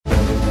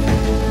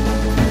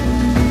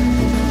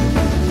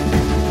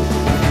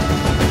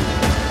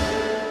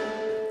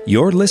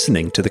You're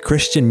listening to the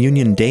Christian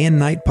Union Day and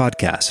Night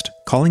podcast,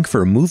 calling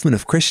for a movement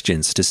of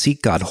Christians to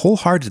seek God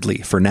wholeheartedly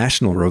for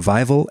national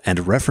revival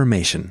and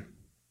reformation.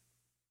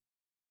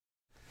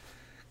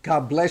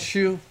 God bless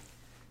you.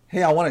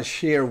 Hey, I want to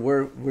share a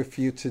word with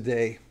you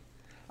today.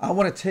 I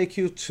want to take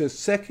you to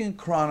 2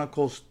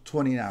 Chronicles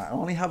 29. I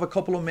only have a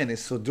couple of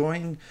minutes, so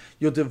during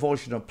your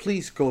devotional,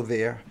 please go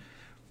there.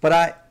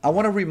 But I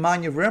want to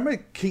remind you,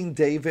 remember King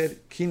David?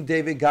 King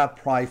David got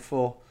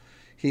prideful.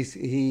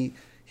 He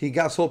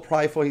got so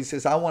prideful, he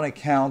says, I want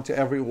to count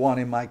everyone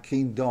in my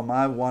kingdom.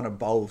 I want to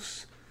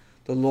boast.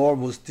 The Lord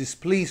was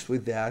displeased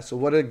with that. So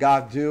what did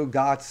God do?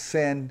 God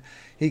sent,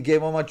 he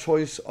gave him a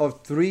choice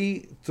of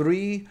three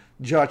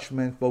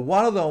judgments. But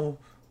one of them,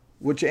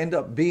 which ended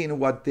up being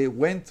what they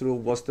went through,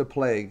 was the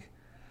plague.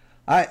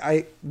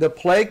 The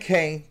plague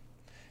came.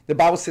 The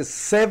Bible says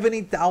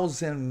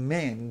 70,000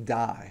 men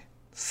died.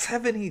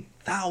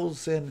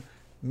 70,000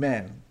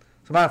 men.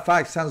 As a matter of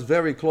fact, sounds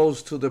very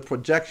close to the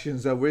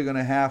projections that we're going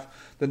to have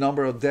the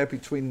number of dead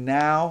between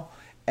now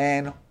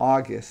and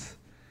August.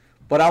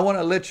 But I want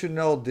to let you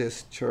know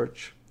this,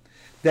 church,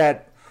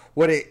 that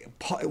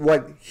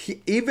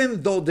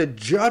even though the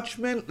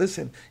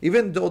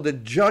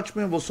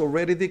judgment was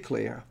already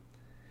declared,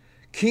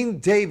 King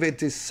David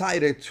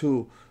decided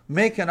to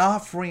make an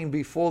offering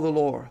before the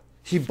Lord.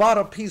 He bought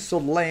a piece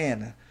of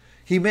land.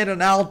 He made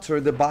an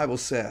altar, the Bible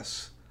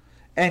says,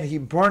 and he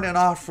burned an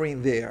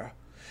offering there.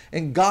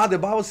 And God, the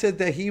Bible said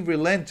that he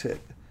relented.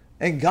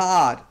 And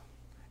God,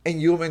 in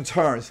human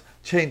terms,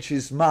 changed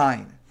his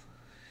mind.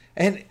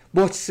 And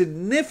what's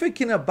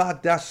significant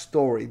about that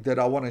story that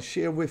I want to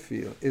share with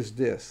you is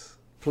this.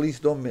 Please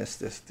don't miss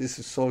this. This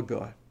is so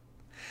good.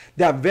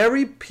 That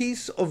very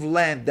piece of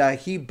land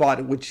that he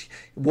bought, which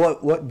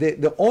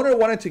the owner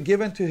wanted to give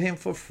into him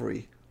for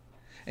free.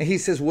 And he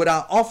says, would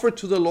I offer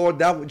to the Lord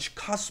that which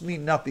cost me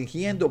nothing?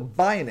 He ended up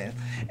buying it.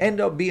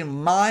 Ended up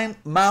being Mount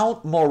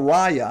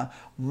Moriah.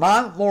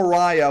 Mount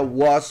Moriah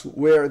was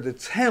where the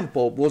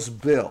temple was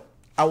built.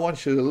 I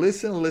want you to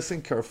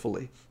listen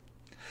carefully.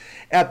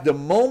 At the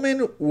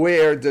moment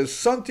where there's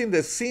something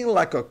that seemed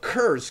like a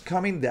curse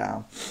coming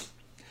down,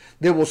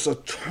 there was a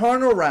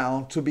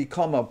turnaround to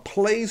become a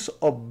place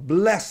of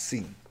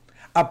blessing.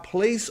 A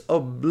place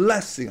of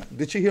blessing.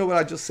 Did you hear what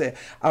I just said?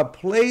 A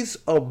place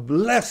of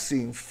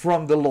blessing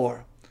from the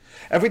Lord.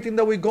 Everything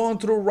that we're going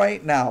through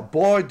right now,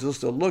 boy,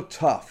 does it look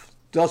tough.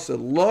 Does it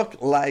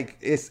look like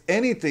it's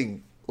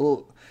anything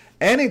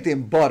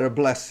but a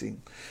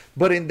blessing.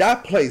 But in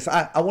that place,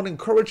 I want to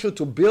encourage you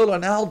to build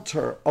an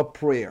altar of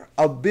prayer.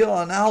 Build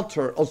an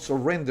altar of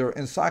surrender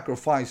and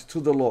sacrifice to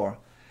the Lord.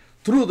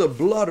 Through the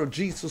blood of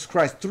Jesus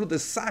Christ, through the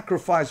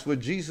sacrifice what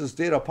Jesus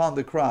did upon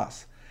the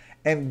cross.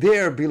 And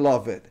there,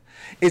 beloved,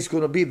 it's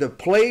going to be the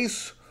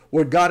place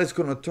where God is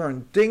going to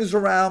turn things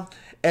around,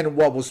 and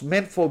what was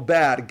meant for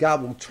bad,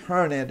 God will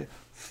turn it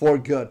for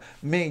good.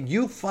 May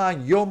you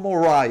find your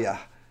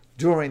Moriah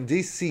during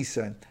this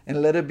season,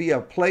 and let it be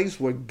a place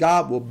where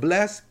God will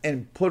bless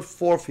and put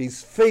forth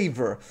his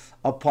favor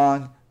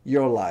upon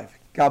your life.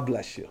 God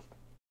bless you.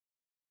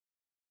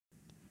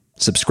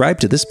 Subscribe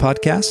to this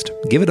podcast,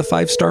 give it a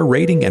 5-star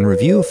rating and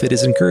review if it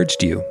has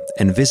encouraged you,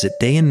 and visit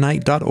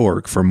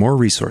dayandnight.org for more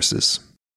resources.